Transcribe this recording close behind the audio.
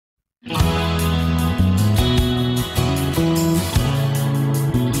Welcome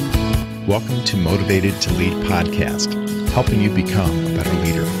to Motivated to Lead podcast, helping you become a better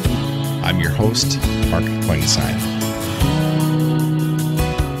leader. I'm your host, Mark Klingsheim.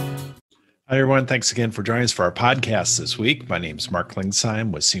 Hi, everyone. Thanks again for joining us for our podcast this week. My name is Mark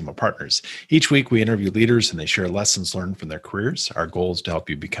Klingsheim with SEMO Partners. Each week, we interview leaders and they share lessons learned from their careers. Our goal is to help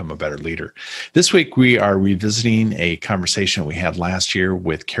you become a better leader. This week, we are revisiting a conversation we had last year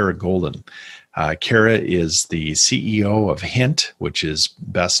with Kara Goldin. Kara is the CEO of Hint, which is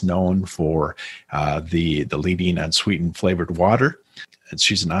best known for the leading unsweetened flavored water. And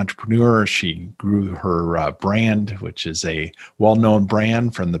she's an entrepreneur. She grew her brand, which is a well-known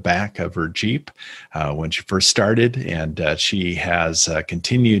brand, from the back of her Jeep when she first started. And she has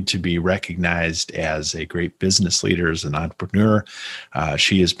continued to be recognized as a great business leader, as an entrepreneur.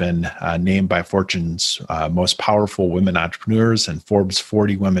 She has been named by Fortune's most powerful women entrepreneurs and Forbes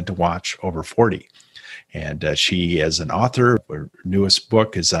 40 women to watch over 40. And she is an author. Her newest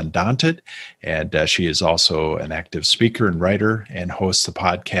book is Undaunted. And she is also an active speaker and writer and hosts the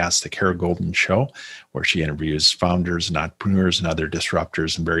podcast, The Kara Goldin Show, where she interviews founders and entrepreneurs and other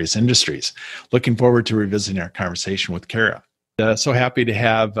disruptors in various industries. Looking forward to revisiting our conversation with Kara. So happy to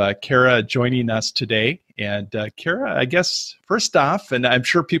have Kara joining us today. And Kara, I guess first off, and I'm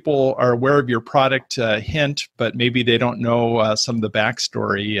sure people are aware of your product, Hint, but maybe they don't know some of the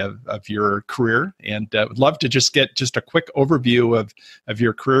backstory of your career. And would love to just get just a quick overview of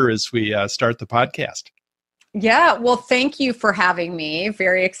your career as we start the podcast. Yeah, well, thank you for having me.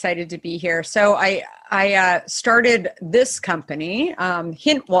 Very excited to be here. So I started this company,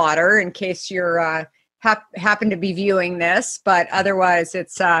 Hint Water, in case you're happen to be viewing this, but otherwise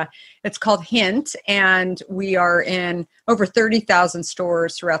it's called Hint, and we are in over 30,000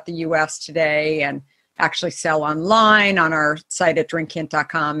 stores throughout the U.S. today, and actually sell online on our site at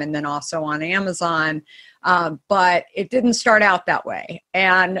drinkhint.com and then also on Amazon. But it didn't start out that way,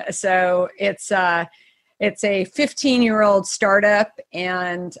 and so it's a 15-year-old startup,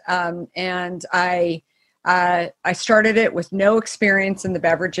 and I started it with no experience in the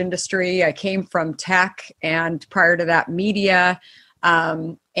beverage industry. I came from tech and prior to that media,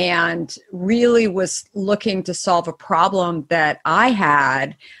 and really was looking to solve a problem that I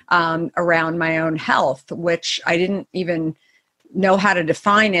had around my own health, which I didn't even know how to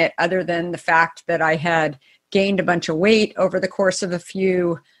define it other than the fact that I had gained a bunch of weight over the course of a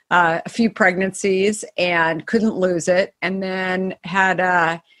few pregnancies and couldn't lose it, and then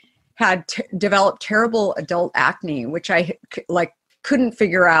had developed terrible adult acne, which I couldn't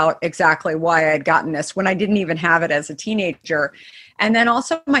figure out exactly why I had gotten this when I didn't even have it as a teenager. And then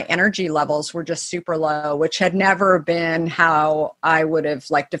also my energy levels were just super low, which had never been how I would have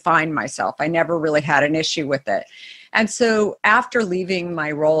defined myself. I never really had an issue with it. And so after leaving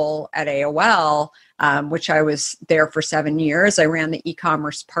my role at AOL, which I was there for 7 years, I ran the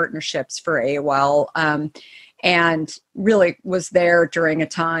e-commerce partnerships for AOL, and really was there during a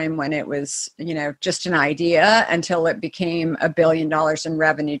time when it was, just an idea until it became $1 billion in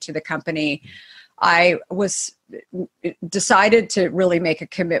revenue to the company. I decided to really make a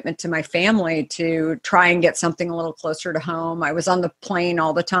commitment to my family to try and get something a little closer to home. I was on the plane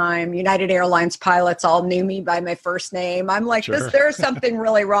all the time. United Airlines pilots all knew me by my first name. I'm like, Sure. There's something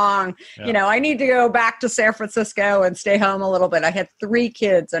really wrong. Yeah. I need to go back to San Francisco and stay home a little bit. I had 3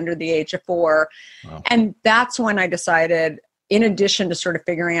 kids under the age of 4. Wow. And that's when I decided, in addition to sort of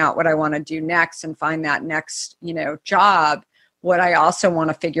figuring out what I want to do next and find that next, job, what I also want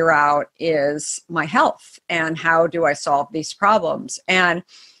to figure out is my health and how do I solve these problems. And,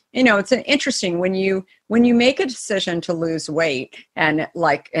 it's interesting when you make a decision to lose weight and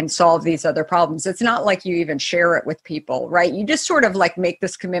solve these other problems, it's not like you even share it with people, right? You just sort of make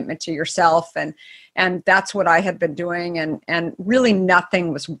this commitment to yourself. And that's what I had been doing. And really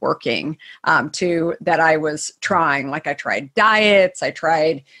nothing was working that I was trying. I tried diets, I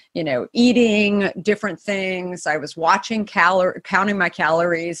tried, eating different things. I was watching counting my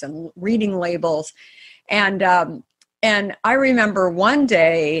calories and reading labels. And I remember one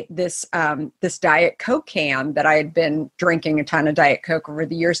day this Diet Coke can that I had been drinking a ton of Diet Coke over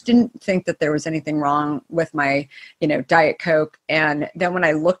the years, didn't think that there was anything wrong with my, Diet Coke. And then when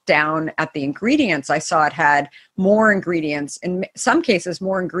I looked down at the ingredients, I saw it had more ingredients, in some cases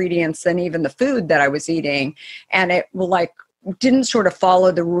more ingredients than even the food that I was eating. And it didn't sort of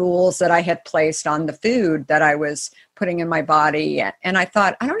follow the rules that I had placed on the food that I was putting in my body. And I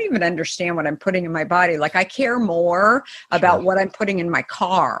thought, I don't even understand what I'm putting in my body. I care more about what I'm putting in my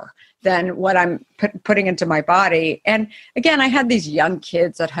car than what I'm putting into my body. And again, I had these young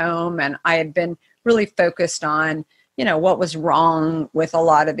kids at home, and I had been really focused on, what was wrong with a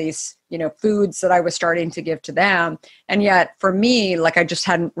lot of these, foods that I was starting to give to them. And yet for me, like I just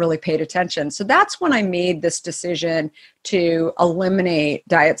hadn't really paid attention. So that's when I made this decision to eliminate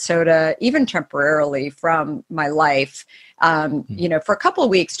diet soda, even temporarily, from my life, for a couple of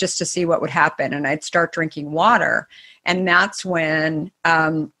weeks just to see what would happen. And I'd start drinking water. And that's when,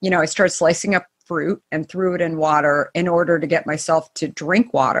 I started slicing up fruit and threw it in water in order to get myself to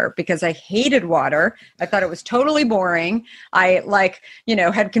drink water, because I hated water. I thought it was totally boring. I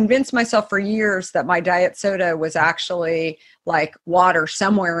had convinced myself for years that my diet soda was actually like water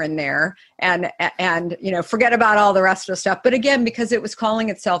somewhere in there, and forget about all the rest of the stuff. But again, because it was calling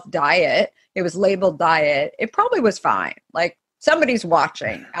itself diet, it was labeled diet, it probably was fine. Like somebody's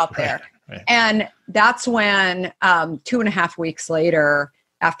watching out there. Right. And that's when 2.5 weeks later,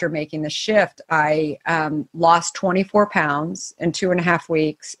 after making the shift, I lost 24 pounds in 2.5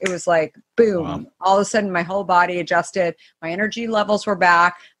 weeks. It was like, boom, wow. All of a sudden my whole body adjusted. My energy levels were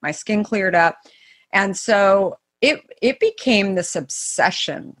back. My skin cleared up. And so it became this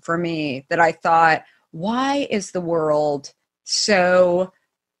obsession for me that I thought, why is the world so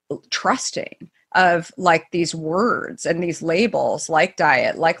trusting of like these words and these labels, like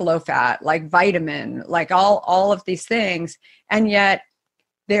diet, like low fat, like vitamin, like all of these things. And yet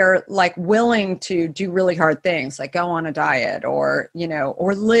they're like willing to do really hard things, like go on a diet or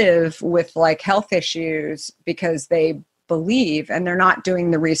live with like health issues because they believe, and they're not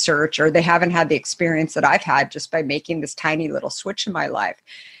doing the research, or they haven't had the experience that I've had just by making this tiny little switch in my life.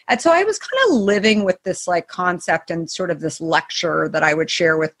 And so I was kind of living with this like concept and sort of this lecture that I would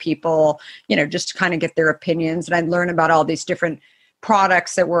share with people, just to kind of get their opinions. And I'd learn about all these different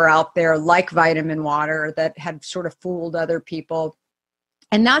products that were out there, like vitamin water, that had sort of fooled other people.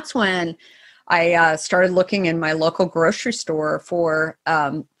 And that's when I started looking in my local grocery store for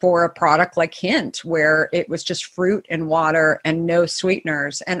a product like Hint, where it was just fruit and water and no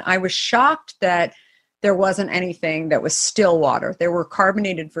sweeteners. And I was shocked that there wasn't anything that was still water. There were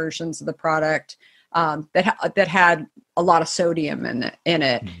carbonated versions of the product that had a lot of sodium in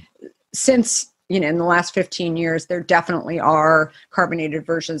it. Since, in the last 15 years, there definitely are carbonated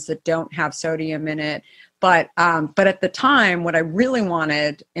versions that don't have sodium in it. But at the time, what I really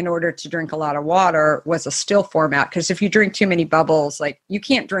wanted in order to drink a lot of water was a still format. Because if you drink too many bubbles, like you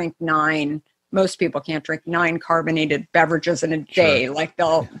can't drink most people can't drink 9 carbonated beverages in a day. Sure. Like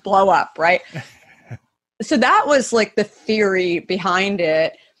they'll blow up, right? So that was like the theory behind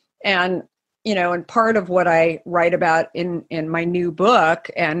it. And, and part of what I write about in my new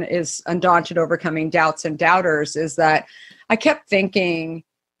book, and is Undaunted, Overcoming Doubts and Doubters, is that I kept thinking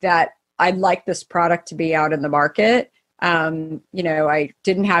that I'd like this product to be out in the market. I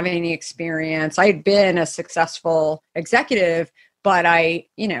didn't have any experience. I had been a successful executive, but I,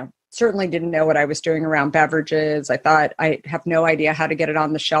 certainly didn't know what I was doing around beverages. I thought I have no idea how to get it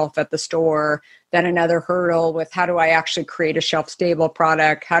on the shelf at the store. Then another hurdle with how do I actually create a shelf-stable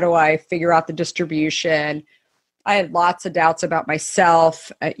product? How do I figure out the distribution? I had lots of doubts about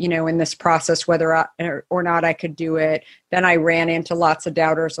myself, in this process, whether or not I could do it. Then I ran into lots of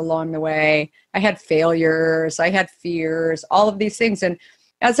doubters along the way. I had failures, I had fears, all of these things. And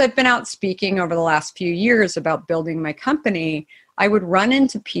as I've been out speaking over the last few years about building my company, I would run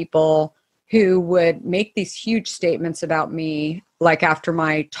into people who would make these huge statements about me, like after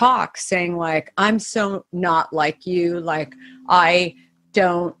my talk, saying like, I'm so not like you. Like, I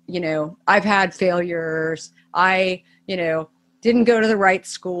don't, I've had failures. I, didn't go to the right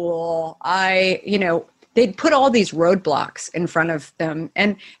school. They'd put all these roadblocks in front of them.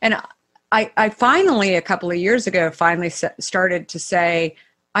 And I finally, a couple of years ago, started to say,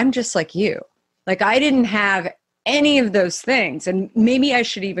 I'm just like you. Like, I didn't have any of those things. And maybe I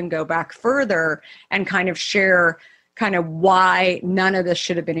should even go back further and kind of share kind of why none of this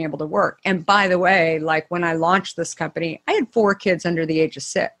should have been able to work. And by the way, like when I launched this company, I had 4 kids under the age of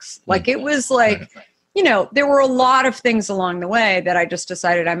 6. Like it was like, there were a lot of things along the way that I just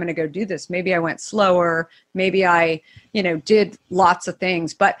decided I'm going to go do this. Maybe I went slower. Maybe I, did lots of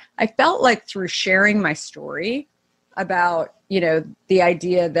things. But I felt like through sharing my story about, the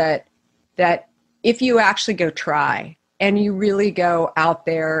idea that if you actually go try and you really go out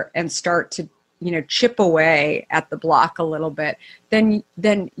there and start to, chip away at the block a little bit, then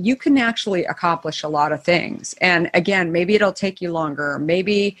you can actually accomplish a lot of things. And again, maybe it'll take you longer.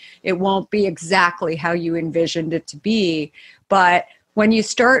 Maybe it won't be exactly how you envisioned it to be. But when you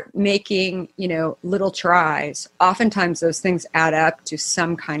start making, little tries, oftentimes those things add up to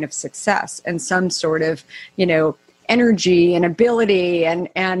some kind of success and some sort of, energy and ability, and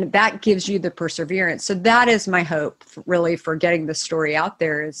that gives you the perseverance. So that is my hope really for getting the story out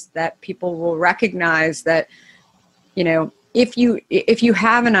there, is that people will recognize that if you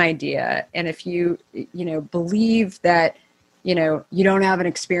have an idea, and if you believe that, you don't have an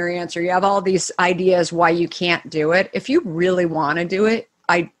experience, or you have all these ideas why you can't do it, if you really want to do it,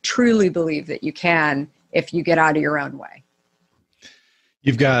 I truly believe that you can, if you get out of your own way.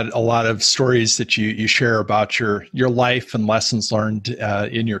 You've got a lot of stories that you share about your life and lessons learned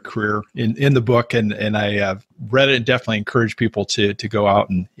in your career in the book, and I read it and definitely encourage people to go out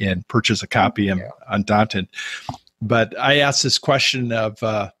and purchase a copy of Undaunted. But I asked this question of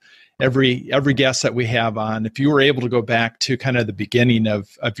every guest that we have on: if you were able to go back to kind of the beginning of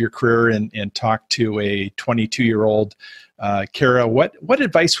your career and talk to a 22-year-old Kara, what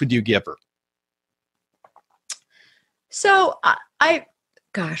advice would you give her? So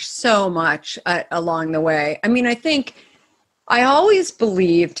gosh, so much along the way. I mean, I think I always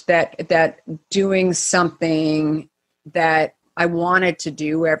believed that doing something that I wanted to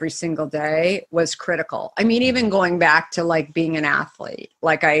do every single day was critical. I mean, even going back to like being an athlete,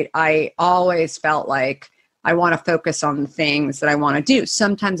 like I always felt like I want to focus on the things that I want to do.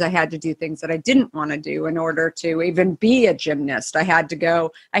 Sometimes I had to do things that I didn't want to do in order to even be a gymnast. I had to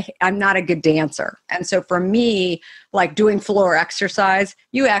go, I'm not a good dancer. And so for me, like doing floor exercise,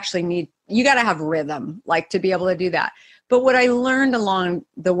 you got to have rhythm, like to be able to do that. But what I learned along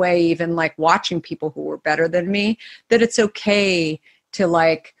the way, even like watching people who were better than me, that it's okay to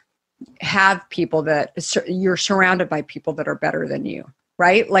like have people that you're surrounded by people that are better than you.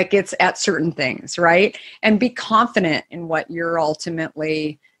 Right? Like it's at certain things, right? And be confident in what you're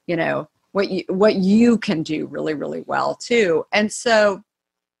ultimately, what you can do really, really well too. And so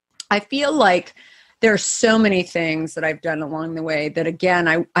I feel like there's so many things that I've done along the way that, again,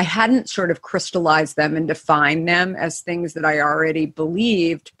 I hadn't sort of crystallized them and defined them as things that I already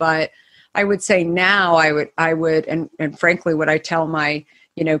believed. But I would say now I would, and frankly, what I tell my,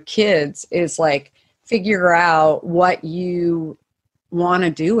 kids is like, figure out what you want to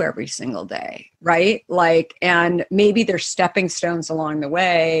do every single day, right? Like, and maybe there's stepping stones along the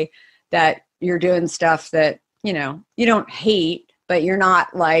way that you're doing stuff that, you don't hate, but you're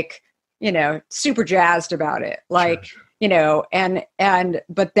not like, super jazzed about it. Like, sure.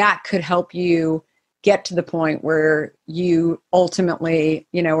 But that could help you get to the point where you ultimately,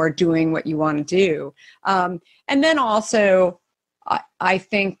 are doing what you want to do. And then also, I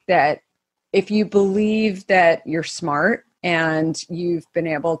think that if you believe that you're smart, and you've been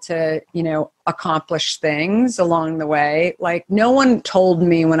able to, accomplish things along the way. Like no one told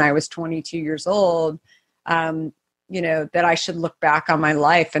me when I was 22 years old, that I should look back on my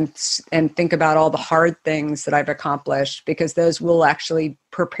life and think about all the hard things that I've accomplished, because those will actually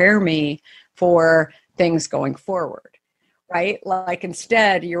prepare me for things going forward. Right? Like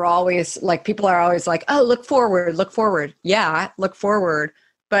instead, you're always like, people are always like, oh, look forward. Yeah, look forward.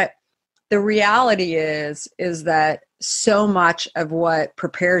 But the reality is that so much of what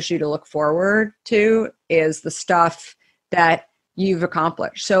prepares you to look forward to is the stuff that you've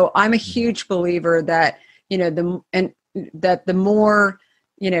accomplished. So I'm a huge believer that, the more,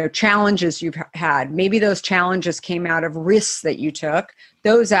 challenges you've had, maybe those challenges came out of risks that you took,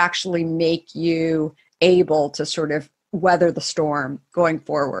 those actually make you able to sort of weather the storm going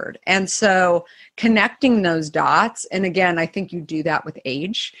forward. And so connecting those dots, and again, I think you do that with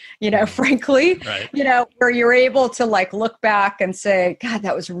age, frankly, right. Where you're able to like look back and say, God,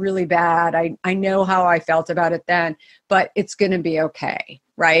 that was really bad. I know how I felt about it then, but it's going to be okay.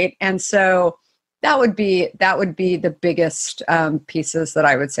 Right. And so that would be the biggest pieces that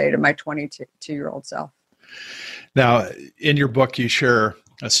I would say to my 22-year-old self. Now, in your book, you share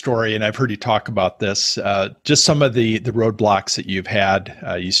a story, and I've heard you talk about this, just some of the roadblocks that you've had.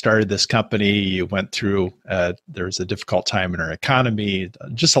 You started this company, you went through, there was a difficult time in our economy,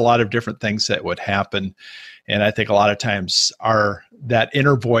 just a lot of different things that would happen. And I think a lot of times that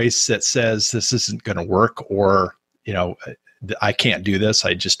inner voice that says this isn't going to work, or, I can't do this,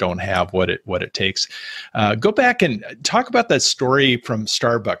 I just don't have what it takes. Go back and talk about that story from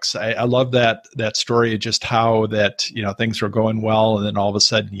Starbucks. I love that story, just how that, things were going well, and then all of a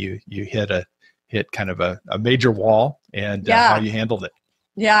sudden you hit kind of a major wall, and how you handled it.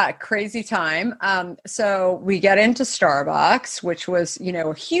 Yeah, crazy time. So we get into Starbucks, which was,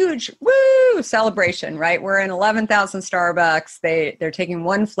 a huge celebration, right? We're in 11,000 Starbucks. They're taking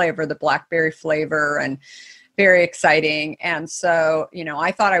one flavor, the blackberry flavor, and very exciting. And so,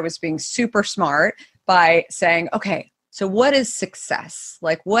 I thought I was being super smart by saying, okay, so what is success?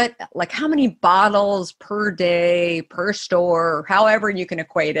 Like how many bottles per day, per store, however you can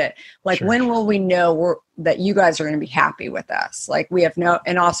equate it? Like, sure. When will we know that you guys are going to be happy with us? Like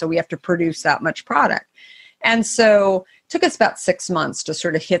and also we have to produce that much product. And so took us about 6 months to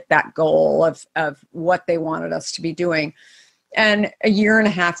sort of hit that goal of what they wanted us to be doing. And a year and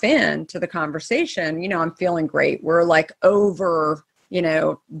a half into the conversation, I'm feeling great. We're like over,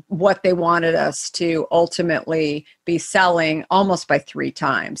 what they wanted us to ultimately be selling almost by 3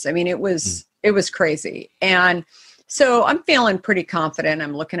 times. I mean, it was crazy. And so I'm feeling pretty confident.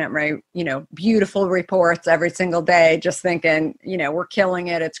 I'm looking at my, beautiful reports every single day, just thinking, we're killing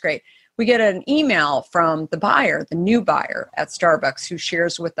it. It's great. We get an email from the buyer, the new buyer at Starbucks, who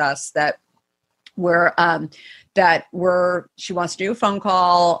shares with us that she wants to do a phone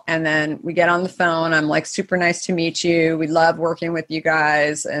call, and then we get on the phone. I'm like, super nice to meet you. We love working with you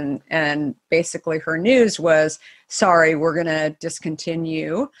guys. And basically her news was, sorry, we're going to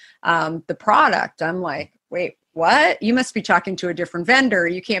discontinue the product. I'm like, wait, what? You must be talking to a different vendor.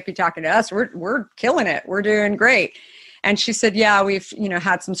 You can't be talking to us. We're killing it. We're doing great. And she said, yeah, we've,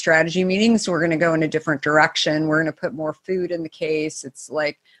 had some strategy meetings. We're going to go in a different direction. We're going to put more food in the case. It's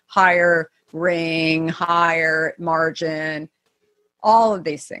like higher ring, higher margin, all of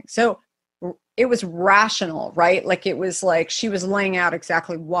these things. So it was rational, right? Like it was like she was laying out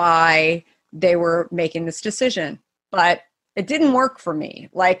exactly why they were making this decision, but it didn't work for me.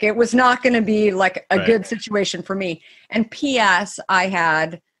 Like it was not going to be like a good situation for me. And P.S., I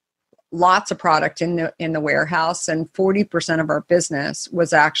had lots of product in the warehouse, and 40% of our business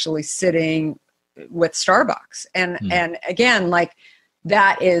was actually sitting with Starbucks. And again, like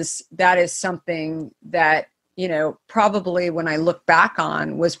that is something that, probably when I look back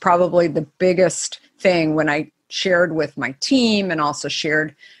on was probably the biggest thing when I shared with my team, and also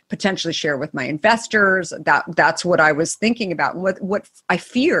potentially share with my investors. That's what I was thinking about, and what I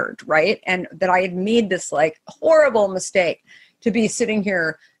feared, right? And that I had made this like horrible mistake to be sitting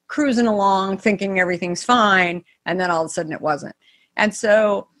here cruising along thinking everything's fine, and then all of a sudden it wasn't. And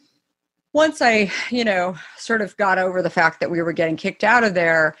so once I, sort of got over the fact that we were getting kicked out of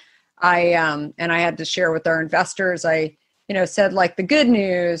there, and I had to share with our investors, I, said like the good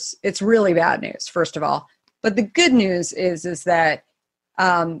news, it's really bad news, first of all. But the good news is that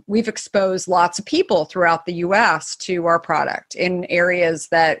we've exposed lots of people throughout the US to our product in areas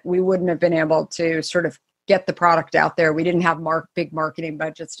that we wouldn't have been able to sort of get the product out there. We didn't have big marketing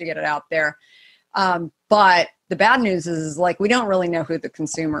budgets to get it out there. But the bad news is like, we don't really know who the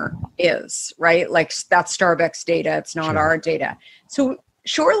consumer is, right? Like that's Starbucks data. It's not our data. So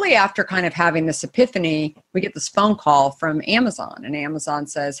shortly after kind of having this epiphany, we get this phone call from Amazon, and Amazon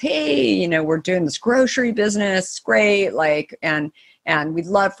says, hey, we're doing this grocery business. It's great. Like, and we'd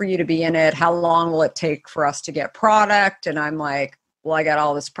love for you to be in it. How long will it take for us to get product? And I'm like, well, I got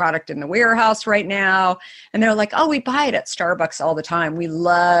all this product in the warehouse right now. And they're like, oh, we buy it at Starbucks all the time. We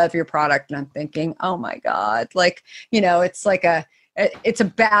love your product. And I'm thinking, oh my God, like, it's like it's a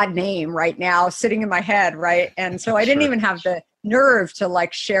bad name right now sitting in my head. Right. And so I didn't even have the nerve to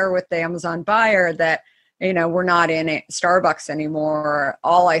like share with the Amazon buyer that, we're not in Starbucks anymore.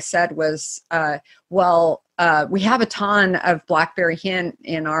 All I said was, we have a ton of Blackberry Hint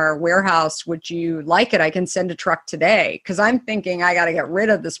in our warehouse. Would you like it? I can send a truck today. Cause I'm thinking I got to get rid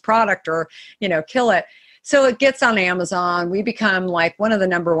of this product or, kill it. So it gets on Amazon. We become like one of the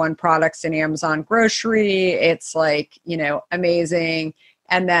number 1 products in Amazon grocery. It's like, amazing.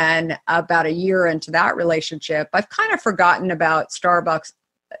 And then about a year into that relationship, I've kind of forgotten about Starbucks,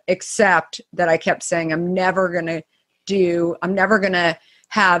 except that I kept saying, I'm never going to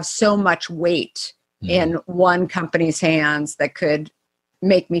have so much weight in one company's hands that could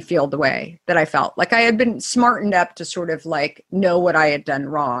make me feel the way that I felt. Like I had been smartened up to sort of like know what I had done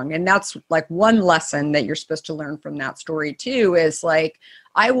wrong. And that's like one lesson that you're supposed to learn from that story too, is like,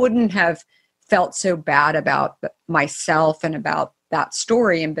 I wouldn't have felt so bad about myself and about that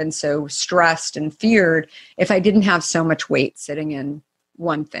story and been so stressed and feared if I didn't have so much weight sitting in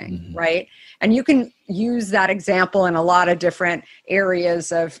one thing, right? And you can use that example in a lot of different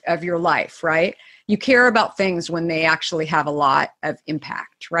areas of your life, right? You care about things when they actually have a lot of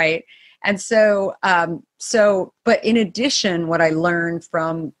impact, right? And so, but in addition, what I learned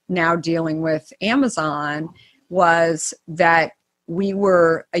from now dealing with Amazon was that we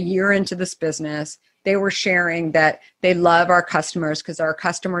were a year into this business. They were sharing that they love our customers because our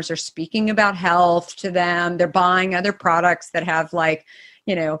customers are speaking about health to them. They're buying other products that have like,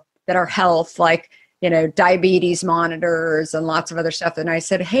 that are health, like, diabetes monitors and lots of other stuff. And I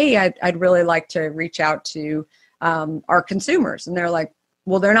said, hey, I'd really like to reach out to our consumers. And they're like,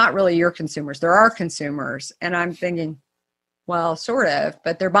 well, they're not really your consumers. They're our consumers. And I'm thinking, well, sort of,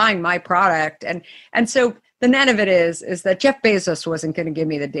 but they're buying my product. And so the net of it is that Jeff Bezos wasn't going to give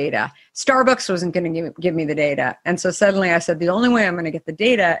me the data. Starbucks wasn't going to give me the data. And so suddenly I said, the only way I'm going to get the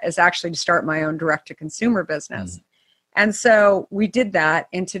data is actually to start my own direct-to-consumer business. And so we did that.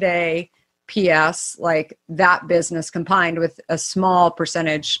 And today, PS, like that business combined with a small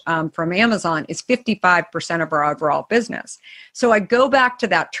percentage from Amazon is 55% of our overall business. So I go back to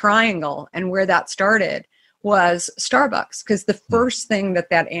that triangle, and where that started was Starbucks, because the first thing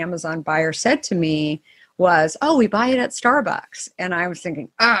that Amazon buyer said to me was, "Oh, we buy it at Starbucks." And I was thinking,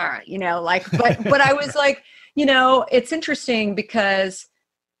 but I was like, it's interesting because,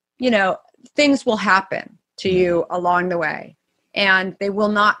 things will happen to you along the way, and they will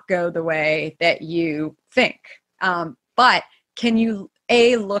not go the way that you think. But can you,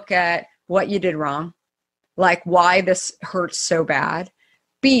 A, look at what you did wrong, like why this hurts so bad?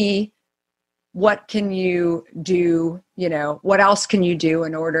 B, what can you do? What else can you do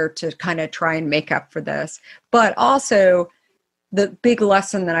in order to kind of try and make up for this? But also, the big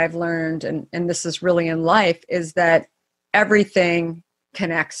lesson that I've learned, and this is really in life, is that everything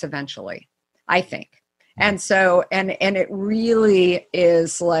connects eventually, I think. And so, and it really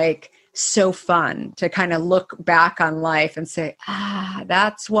is like so fun to kind of look back on life and say,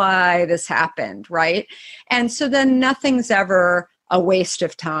 that's why this happened, right? And so then nothing's ever a waste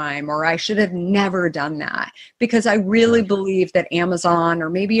of time, or I should have never done that, because I really believe that Amazon, or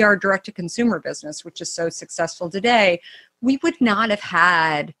maybe our direct-to-consumer business, which is so successful today, we would not have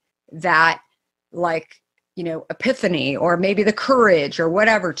had that, epiphany, or maybe the courage or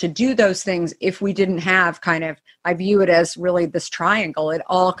whatever to do those things if we didn't have kind of, I view it as really this triangle. It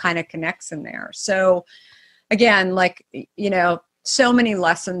all kind of connects in there. So again, so many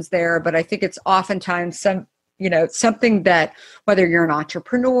lessons there, but I think it's oftentimes something that, whether you're an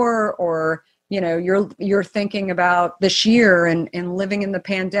entrepreneur or, you're thinking about this year and living in the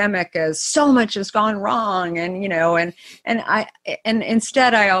pandemic, as so much has gone wrong. And, and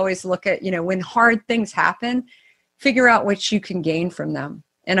instead I always look at, when hard things happen, figure out what you can gain from them.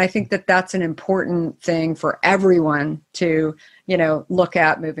 And I think that that's an important thing for everyone to, look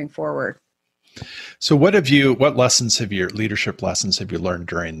at moving forward. So what leadership lessons have you learned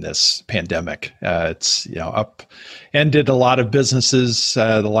during this pandemic? It's, upended a lot of businesses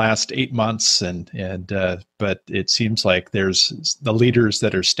the last 8 months, but it seems like there's the leaders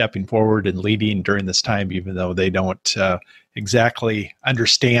that are stepping forward and leading during this time, even though they don't exactly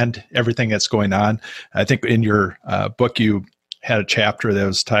understand everything that's going on. I think in your book, you had a chapter that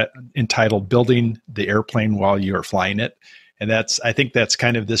was entitled "Building the Airplane While You Are Flying It." And I think that's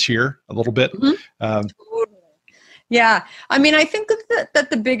kind of this year a little bit. Mm-hmm. Yeah. I mean, I think that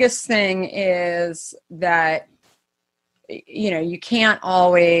the biggest thing is that, you can't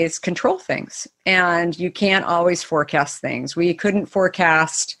always control things, and you can't always forecast things. We couldn't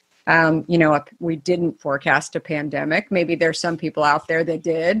forecast, we didn't forecast a pandemic. Maybe there's some people out there that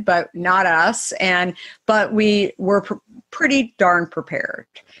did, but not us. But we were pretty darn prepared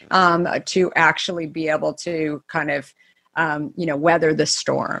to actually be able to kind of, weather the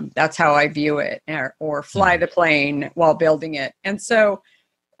storm. That's how I view it, or fly the plane while building it. And so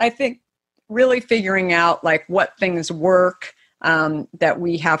I think really figuring out what things work, that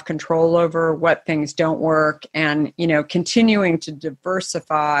we have control over, what things don't work, and, continuing to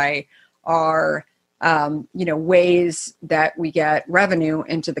diversify our, ways that we get revenue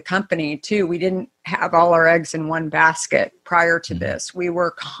into the company too. We didn't have all our eggs in one basket prior to this. We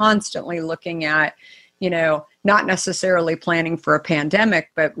were constantly looking at, not necessarily planning for a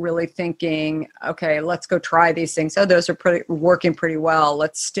pandemic, but really thinking, okay, let's go try these things. Oh, those are working pretty well.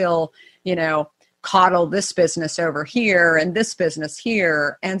 Let's still, coddle this business over here and this business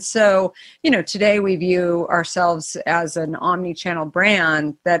here. And so, today we view ourselves as an omni-channel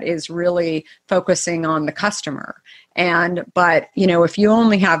brand that is really focusing on the customer. But if you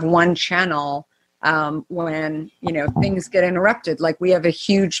only have one channel, when, things get interrupted, like we have a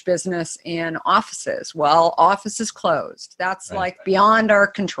huge business in offices. Well, offices closed. That's beyond our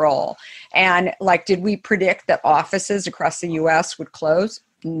control. And did we predict that offices across the US would close?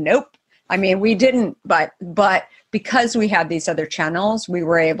 Nope. I mean, we didn't, but because we had these other channels, we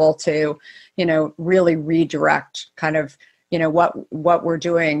were able to, really redirect kind of, what we're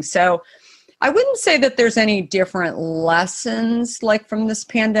doing. So I wouldn't say that there's any different lessons from this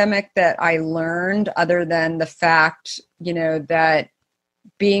pandemic that I learned, other than the fact, that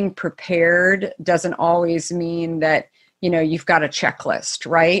being prepared doesn't always mean that, you've got a checklist,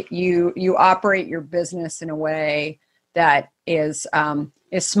 right? You operate your business in a way that is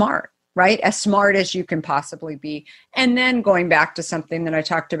smart, right? As smart as you can possibly be. And then going back to something that I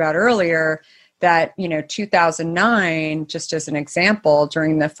talked about earlier, that, 2009, just as an example,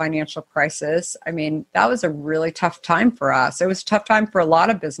 during the financial crisis, I mean, that was a really tough time for us. It was a tough time for a lot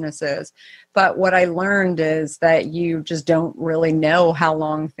of businesses. But what I learned is that you just don't really know how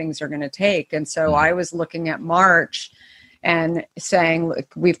long things are going to take. And so I was looking at March and saying,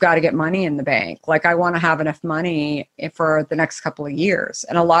 look, we've got to get money in the bank. Like, I want to have enough money for the next couple of years.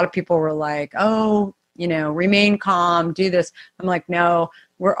 And a lot of people were like, oh, remain calm, do this. I'm like, no,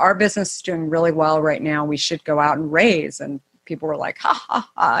 our business is doing really well right now. We should go out and raise. And people were like, ha,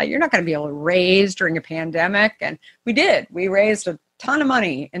 ha, ha, you're not going to be able to raise during a pandemic. And we did. We raised a ton of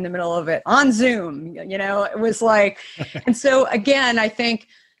money in the middle of it on Zoom. It was like, and so again, I think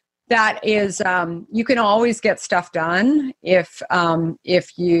that is, you can always get stuff done if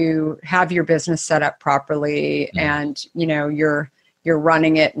you have your business set up properly and, you're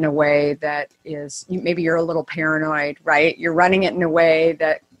running it in a way that is, maybe you're a little paranoid, right? You're running it in a way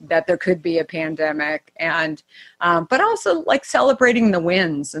that there could be a pandemic, and but also like celebrating the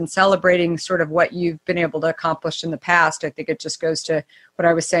wins and celebrating sort of what you've been able to accomplish in the past. I think it just goes to what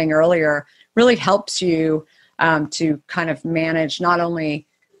I was saying earlier, really helps you to kind of manage not only,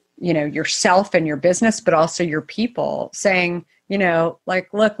 yourself and your business, but also your people, saying,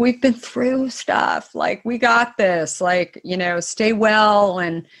 like, look, we've been through stuff, like, we got this, like, stay well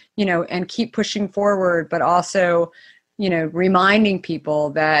and, and keep pushing forward, but also, reminding people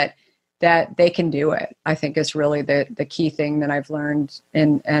that they can do it, I think is really the key thing that I've learned,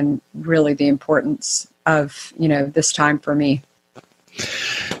 and really the importance of, this time for me.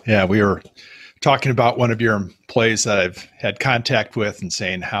 Yeah, we were talking about one of your employees that I've had contact with and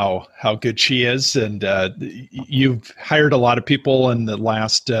saying how good she is. And you've hired a lot of people in the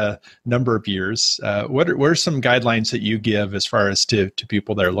last number of years. What are some guidelines that you give as far as to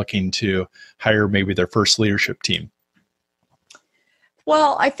people that are looking to hire maybe their first leadership team?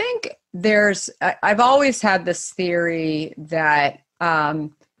 Well, I think I've always had this theory that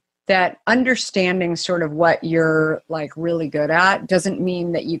that understanding sort of what you're like really good at doesn't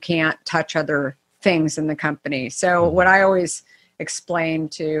mean that you can't touch other things in the company. So what I always explain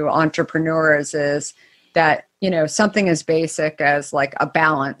to entrepreneurs is that, something as basic as like a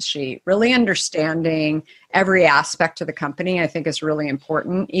balance sheet, really understanding every aspect of the company, I think is really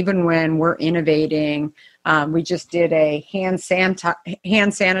important. Even when we're innovating, we just did a hand sanitizer,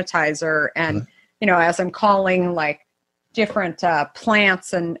 and, as I'm calling like different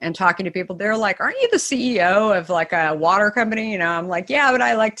plants and talking to people, they're like, aren't you the CEO of like a water company? I'm like, yeah, but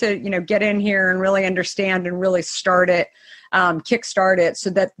I like to, get in here and really understand and really start it, kickstart it, so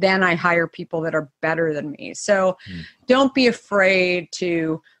that then I hire people that are better than me. So don't be afraid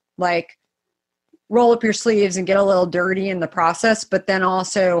to like roll up your sleeves and get a little dirty in the process, but then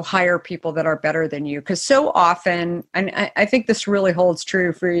also hire people that are better than you. Because so often, and I think this really holds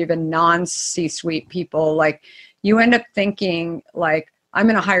true for even non-C-suite people, like, you end up thinking like, I'm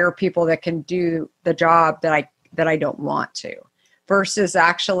going to hire people that can do the job that I don't want to, versus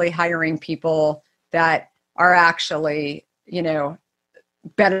actually hiring people that are actually,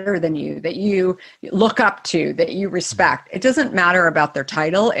 better than you, that you look up to, that you respect. It doesn't matter about their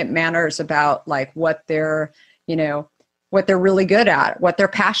title. It matters about like what they're really good at, what they're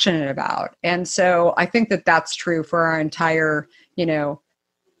passionate about. And so I think that that's true for our entire,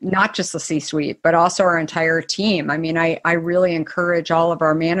 not just the C-suite, but also our entire team. I mean, I really encourage all of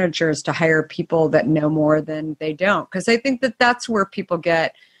our managers to hire people that know more than they don't, because I think that that's where people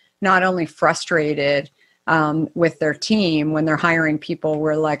get not only frustrated with their team when they're hiring people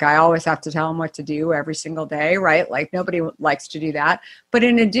where like, I always have to tell them what to do every single day, right? Like, nobody likes to do that. But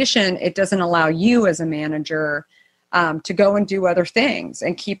in addition, it doesn't allow you as a manager to go and do other things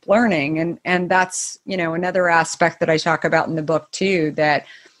and keep learning. And that's, another aspect that I talk about in the book too, that,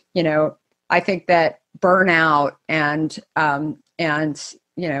 I think that burnout and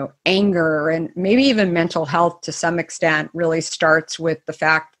anger and maybe even mental health to some extent really starts with the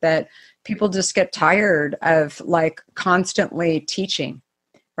fact that people just get tired of like constantly teaching,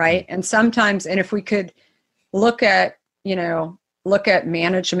 right? And sometimes, and if we could look at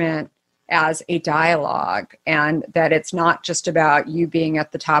management as a dialogue, and that it's not just about you being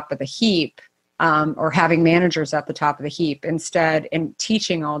at the top of the heap, or having managers at the top of the heap instead, and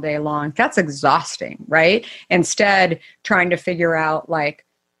teaching all day long, that's exhausting, right? Instead, trying to figure out like,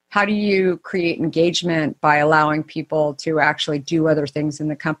 how do you create engagement by allowing people to actually do other things in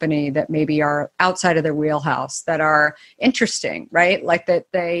the company that maybe are outside of their wheelhouse, that are interesting, right? Like that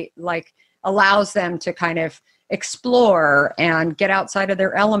they like allows them to kind of explore and get outside of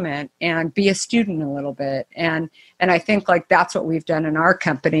their element and be a student a little bit. And I think like that's what we've done in our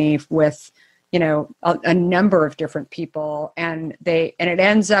company with, a number of different people, and it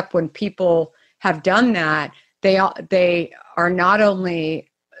ends up when people have done that, they are not only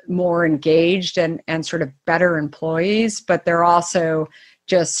more engaged and sort of better employees, but they're also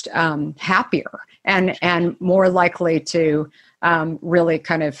just happier and more likely to really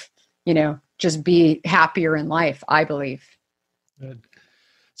kind of, just be happier in life, I believe. Good.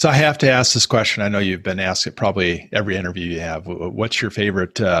 So I have to ask this question. I know you've been asked it probably every interview you have. What's your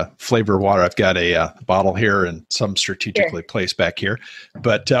favorite flavor of water? I've got a bottle here and some strategically placed back here.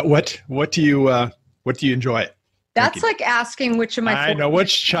 But what do you enjoy? That's like asking which of my I know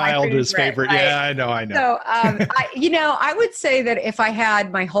which child is favorite. Right? Yeah, I know. So, I would say that if I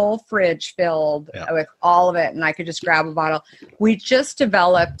had my whole fridge filled with all of it and I could just grab a bottle, we just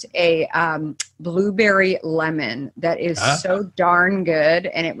developed a blueberry lemon that is so darn good,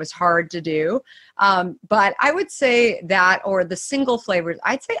 and it was hard to do. But I would say that, or the single flavors,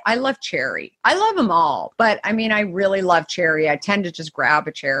 I'd say I love cherry. I love them all, but I mean, I really love cherry. I tend to just grab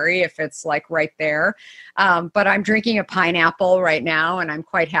a cherry if it's like right there. But I'm drinking a pineapple right now and I'm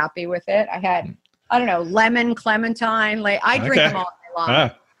quite happy with it. I had, lemon, clementine, I drink them all day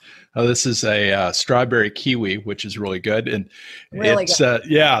long. Oh, this is a strawberry kiwi, which is really good. And really it's, good.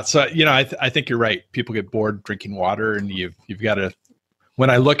 So, I think you're right. People get bored drinking water, and you've got to, when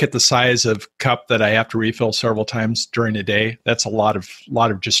I look at the size of cup that I have to refill several times during a day, that's a lot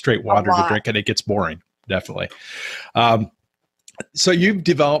of just straight water to drink, and it gets boring. Definitely. So you've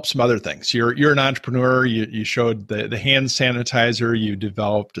developed some other things. You're an entrepreneur. You showed the hand sanitizer. You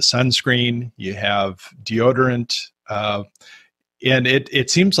developed a sunscreen. You have deodorant. And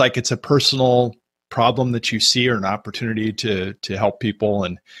it seems like it's a personal problem that you see, or an opportunity to help people,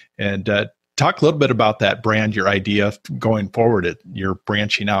 and talk a little bit about that brand, your idea going forward. You're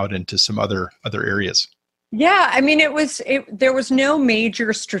branching out into some other areas. Yeah, I mean, there was no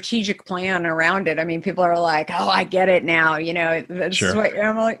major strategic plan around it. I mean, people are like, "Oh, I get it now." This is what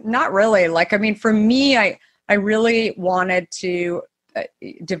I'm like. Not really. Like, I mean, for me, I really wanted to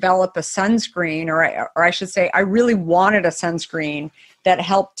develop a sunscreen, or I should say, I really wanted a sunscreen that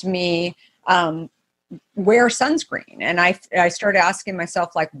helped me wear sunscreen. And I started asking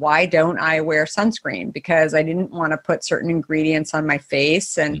myself, like, why don't I wear sunscreen? Because I didn't want to put certain ingredients on my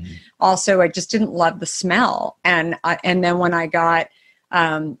face. And also I just didn't love the smell. And then when I got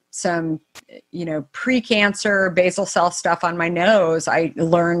some, pre-cancer basal cell stuff on my nose, I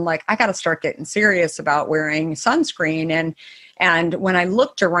learned, like, I got to start getting serious about wearing sunscreen. And when I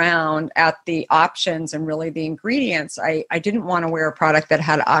looked around at the options and really the ingredients, I didn't want to wear a product that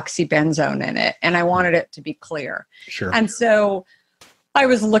had oxybenzone in it. And I wanted it to be clear. Sure. And so I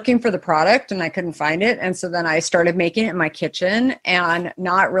was looking for the product and I couldn't find it. And so then I started making it in my kitchen and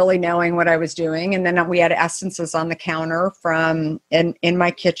not really knowing what I was doing. And then we had essences on the counter in my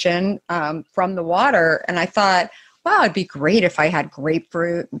kitchen from the water. And I thought, wow, it'd be great if I had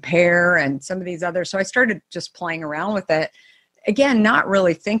grapefruit and pear and some of these others. So I started just playing around with it. Again, not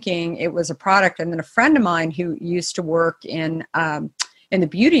really thinking it was a product. And then a friend of mine who used to work in the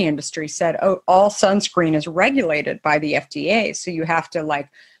beauty industry said, "Oh, all sunscreen is regulated by the FDA. So you have to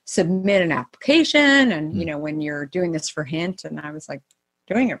submit an application. And, when you're doing this for Hint," and I was like,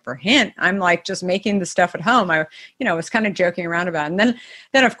 doing it for Hint? I'm like just making the stuff at home. I was kind of joking around about it. And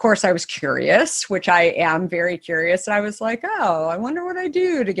then of course I was curious, which I am very curious. And I was like, oh, I wonder what I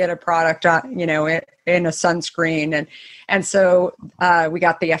do to get a product on, in a sunscreen. And so we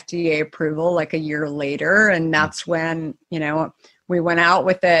got the FDA approval like a year later. And that's when, we went out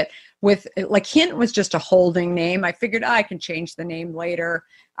with it. Hint was just a holding name. I figured I can change the name later.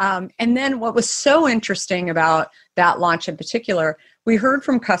 And then what was so interesting about that launch in particular, we heard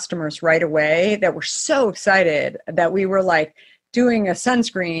from customers right away that were so excited that we were doing a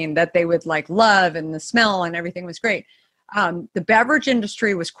sunscreen that they would love, and the smell and everything was great. The beverage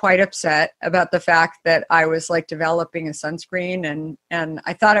industry was quite upset about the fact that I was developing a sunscreen, and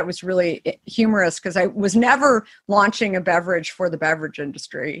I thought it was really humorous because I was never launching a beverage for the beverage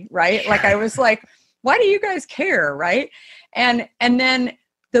industry, right? I was like, why do you guys care, right? And then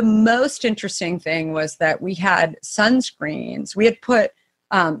the most interesting thing was that we had sunscreens. We had put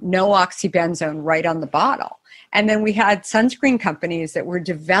no oxybenzone right on the bottle. And then we had sunscreen companies that were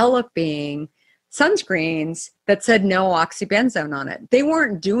developing sunscreens that said no oxybenzone on it. They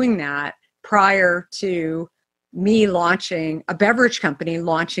weren't doing that prior to me launching a beverage company,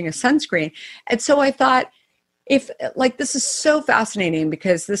 launching a sunscreen. And so I thought, this is so fascinating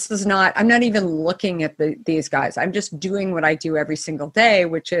because I'm not even looking at these guys. I'm just doing what I do every single day,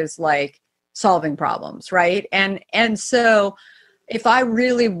 which is solving problems, right? And so if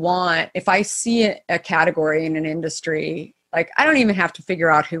I see a category in an industry, I don't even have to figure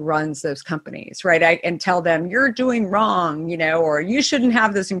out who runs those companies, right? And tell them you're doing wrong, or you shouldn't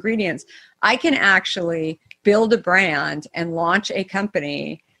have those ingredients. I can actually build a brand and launch a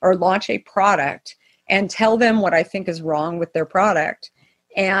company or launch a product and tell them what I think is wrong with their product.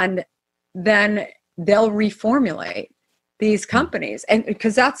 And then they'll reformulate these companies. And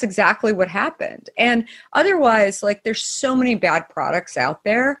because that's exactly what happened. And otherwise, like, there's so many bad products out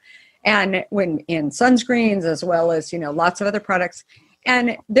there, and when in sunscreens, as well as, lots of other products,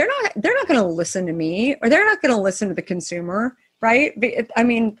 and they're not going to listen to me, or they're not going to listen to the consumer, right? I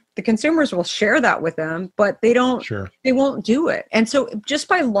mean, the consumers will share that with them, but they won't do it. And so just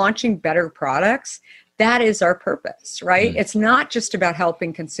by launching better products, that is our purpose, right? It's not just about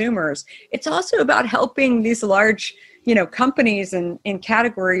helping consumers. It's also about helping these large, companies and in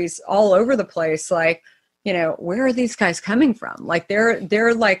categories all over the place. Like, where are these guys coming from? Like,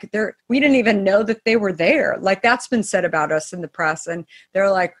 we didn't even know that they were there. Like, that's been said about us in the press. And they're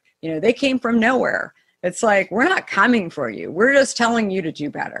like, they came from nowhere. It's like, we're not coming for you. We're just telling you to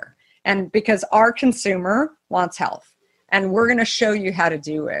do better. And because our consumer wants health, and we're going to show you how to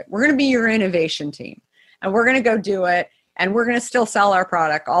do it. We're going to be your innovation team, and we're going to go do it. And we're going to still sell our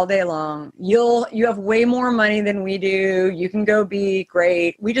product all day long. You have way more money than we do. You can go be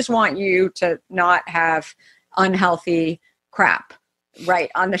great. We just want you to not have unhealthy crap right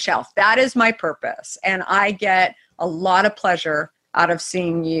on the shelf. That is my purpose. And I get a lot of pleasure out of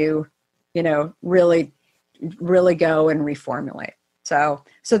seeing you, really, really go and reformulate. So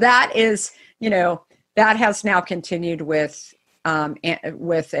that is, that has now continued with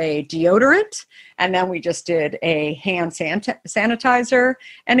a deodorant, and then we just did a hand sanitizer.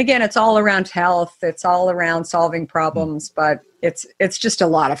 And again, it's all around health. It's all around solving problems, but it's just a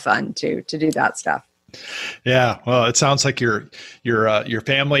lot of fun to do that stuff. Yeah, well, it sounds like your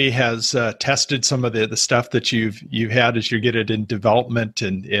family has tested some of the stuff that you've had as you get it in development,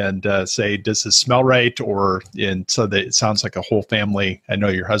 and say, does this smell right? So that it sounds like a whole family. I know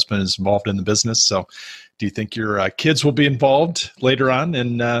your husband is involved in the business, so do you think your kids will be involved later on?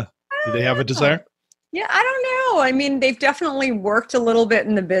 And do they have a desire? Yeah, I don't know. I mean, they've definitely worked a little bit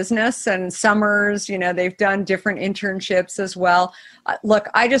in the business, and summers, they've done different internships as well. Look,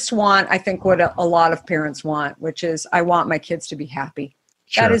 I just want, I think what a lot of parents want, which is, I want my kids to be happy.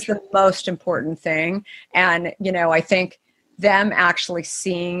 Sure. That is the most important thing. And, I think them actually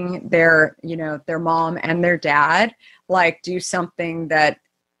seeing their mom and their dad, like, do something that,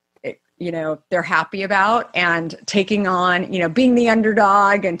 they're happy about, and taking on, being the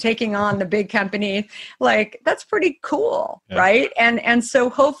underdog and taking on the big company, like, that's pretty cool. Yeah. Right. And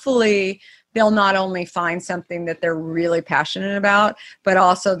so hopefully they'll not only find something that they're really passionate about, but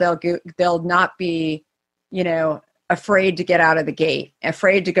also they'll not be, afraid to get out of the gate,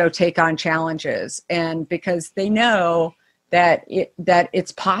 afraid to go take on challenges. And because they know that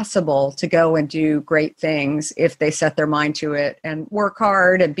it's possible to go and do great things if they set their mind to it and work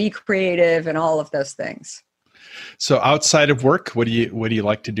hard and be creative and all of those things. So outside of work, what do you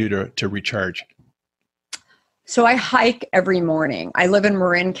like to do to recharge? So I hike every morning. I live in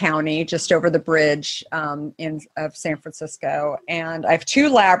Marin County, just over the bridge of San Francisco, and I have 2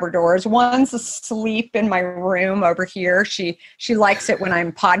 Labradors. One's asleep in my room over here. She likes it when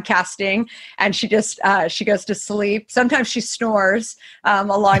I'm podcasting, and she goes to sleep. Sometimes she snores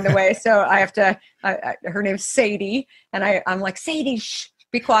along the way, so I have to. Her name's Sadie, and I'm like, Sadie, shh,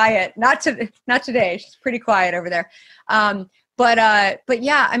 be quiet. Not today. She's pretty quiet over there. But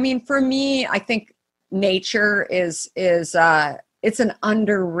yeah, I mean, for me, I think nature is it's an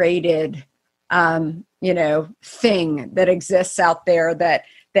underrated thing that exists out there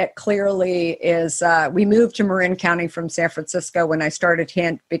that clearly is. We moved to Marin County from San Francisco when I started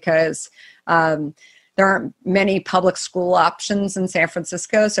Hint because there aren't many public school options in San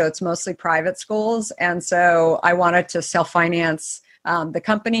Francisco, so it's mostly private schools, and so I wanted to self-finance the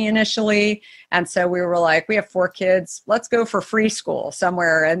company initially. And so we were like, we have 4 kids, let's go for free school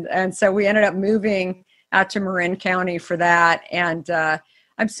somewhere. And so we ended up moving out to Marin County for that. And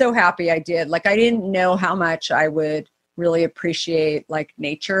I'm so happy I did. Like, I didn't know how much I would really appreciate like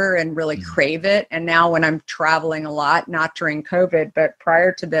nature and really crave it. And now when I'm traveling a lot, not during COVID, but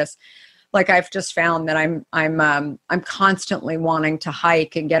prior to this, like, I've just found that I'm constantly wanting to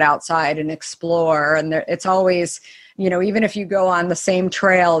hike and get outside and explore. And it's always, even if you go on the same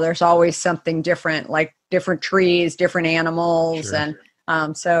trail, there's always something different, like different trees, different animals. Sure.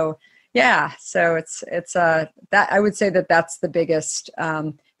 And so it's that I would say that's the biggest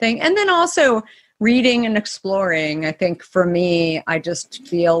thing. And then also reading and exploring. I think for me, I just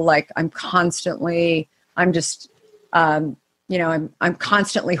feel like I'm constantly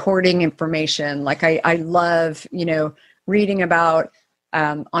hoarding information. Like I love, reading about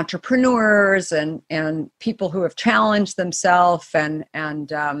entrepreneurs and people who have challenged themselves and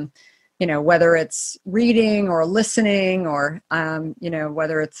whether it's reading or listening or,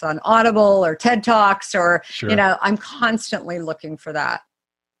 whether it's on Audible or TED Talks or, Sure. I'm constantly looking for that.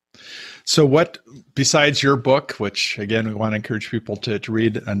 So what, besides your book, which again, we want to encourage people to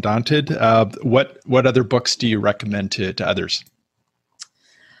read Undaunted, what other books do you recommend to others?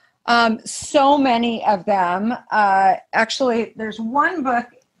 So many of them. Actually, there's one book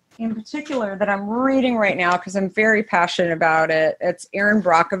in particular that I'm reading right now because I'm very passionate about it. It's Erin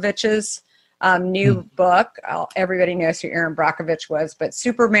Brockovich's new book. Everybody knows who Erin Brockovich was, but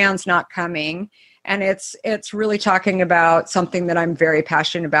Superman's Not Coming. And it's really talking about something that I'm very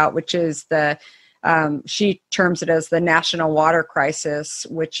passionate about, which is she terms it as the national water crisis,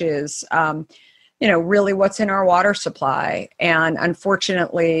 which is, really what's in our water supply. And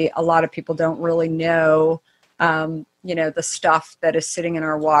unfortunately, a lot of people don't really know, the stuff that is sitting in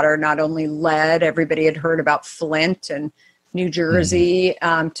our water, not only lead. Everybody had heard about Flint and New Jersey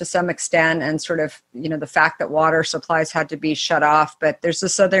to some extent, and sort of, the fact that water supplies had to be shut off. But there's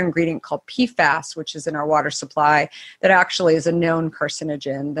this other ingredient called PFAS, which is in our water supply, that actually is a known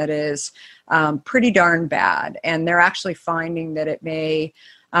carcinogen that is pretty darn bad. And they're actually finding that it may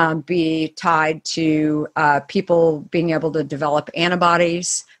be tied to people being able to develop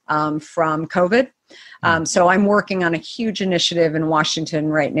antibodies from COVID. So I'm working on a huge initiative in Washington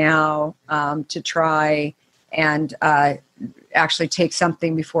right now to try and actually take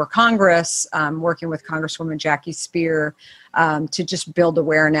something before Congress, working with Congresswoman Jackie Speer to just build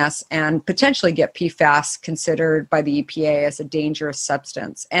awareness and potentially get PFAS considered by the EPA as a dangerous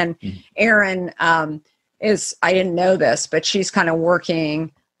substance. And Erin I didn't know this, but she's kind of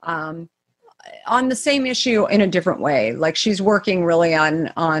working on the same issue in a different way. Like she's working really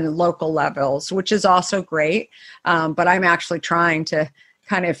on local levels, which is also great. But I'm actually trying to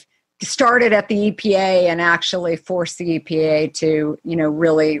kind of start it at the EPA and actually force the EPA to,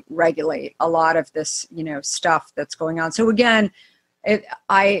 really regulate a lot of this, stuff that's going on. So again,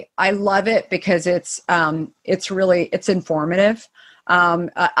 I love it because it's informative.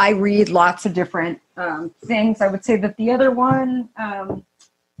 I read lots of different things. I would say that the other one,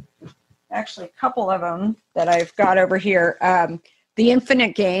 actually a couple of them that I've got over here, The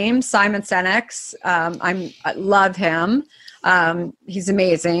Infinite Game, Simon Sinek's. I love him. He's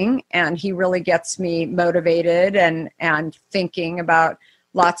amazing, and he really gets me motivated and thinking about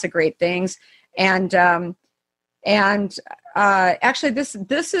lots of great things. And actually, this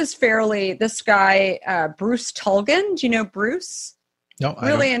is this guy, Bruce Tulgan. Do you know Bruce? No,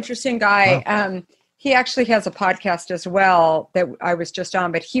 really interesting guy. Wow. He actually has a podcast as well that I was just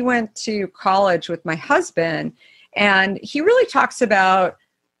on, but he went to college with my husband, and he really talks about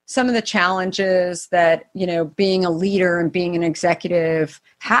some of the challenges that, being a leader and being an executive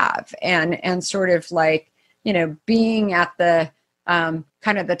have, and sort of like, being at the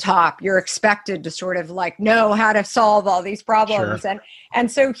kind of the top, you're expected to sort of like know how to solve all these problems. Sure.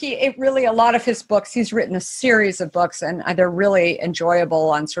 And so a lot of his books, he's written a series of books, and they're really enjoyable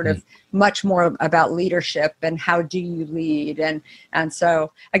on sort of much more about leadership and how do you lead. And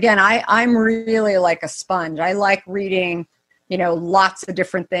so again, I'm really like a sponge. I like reading, lots of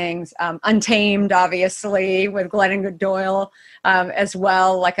different things. Untamed, obviously, with Glennon Doyle as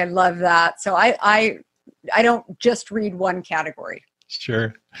well. Like I love that. So I don't just read one category.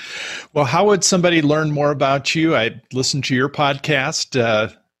 Sure. Well, how would somebody learn more about you? I listened to your podcast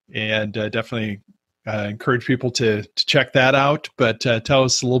and definitely encourage people to check that out. But tell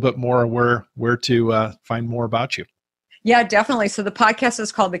us a little bit more where to find more about you. Yeah, definitely. So the podcast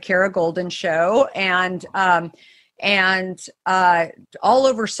is called the Kara Goldin Show, and all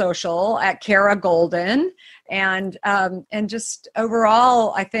over social at Kara Goldin, and just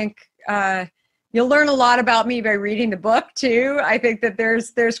overall, I think. You'll learn a lot about me by reading the book too. I think that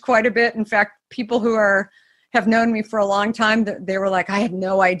there's quite a bit. In fact, people who have known me for a long time, they were like, I had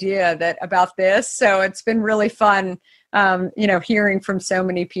no idea about this. So it's been really fun, hearing from so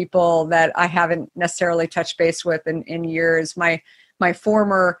many people that I haven't necessarily touched base with in years. My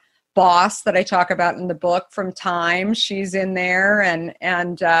former boss that I talk about in the book from Time, she's in there, and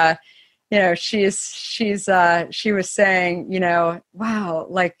she was saying, wow,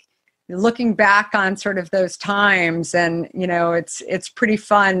 like, looking back on sort of those times, and it's pretty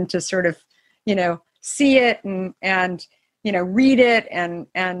fun to sort of see it and read it, and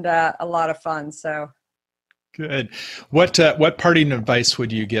a lot of fun. So good. What parting advice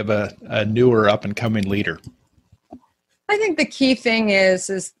would you give a newer up and coming leader? I think the key thing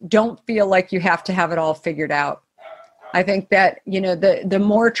is don't feel like you have to have it all figured out. I think that the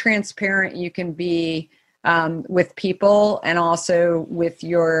more transparent you can be with people, and also with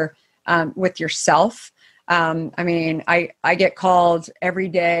yourself, I mean, I get called every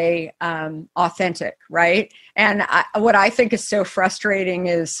day authentic, right? And what I think is so frustrating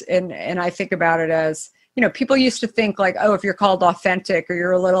is, and I think about it as, people used to think like, oh, if you're called authentic or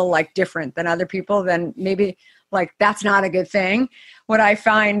you're a little like different than other people, then maybe like that's not a good thing. What I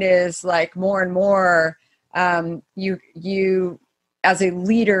find is like more and more, you as a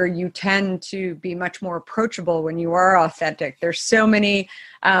leader, you tend to be much more approachable when you are authentic. There's so many,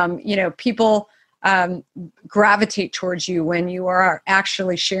 people gravitate towards you when you are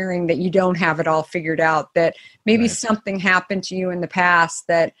actually sharing that you don't have it all figured out, that maybe something happened to you in the past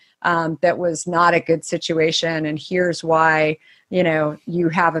that that was not a good situation, and here's why, you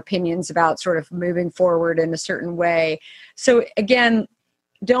have opinions about sort of moving forward in a certain way. So again,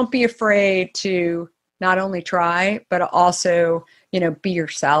 don't be afraid to not only try, but also, be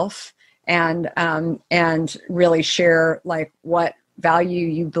yourself and really share like what value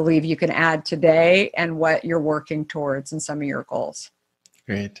you believe you can add today and what you're working towards in some of your goals.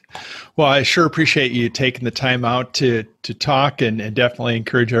 Great. Well, I sure appreciate you taking the time out to talk, and definitely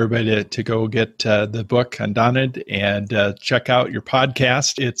encourage everybody to go get the book Undaunted and check out your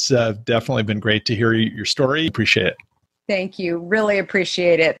podcast. It's definitely been great to hear your story. Appreciate it. Thank you. Really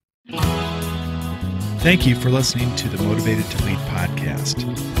appreciate it. Thank you for listening to the Motivated to Lead podcast.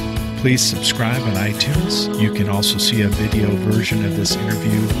 Please subscribe on iTunes. You can also see a video version of this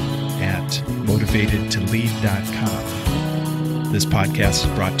interview at motivatedtolead.com. This podcast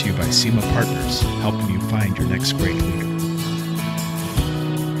is brought to you by SEMA Partners, helping you find your next great leader.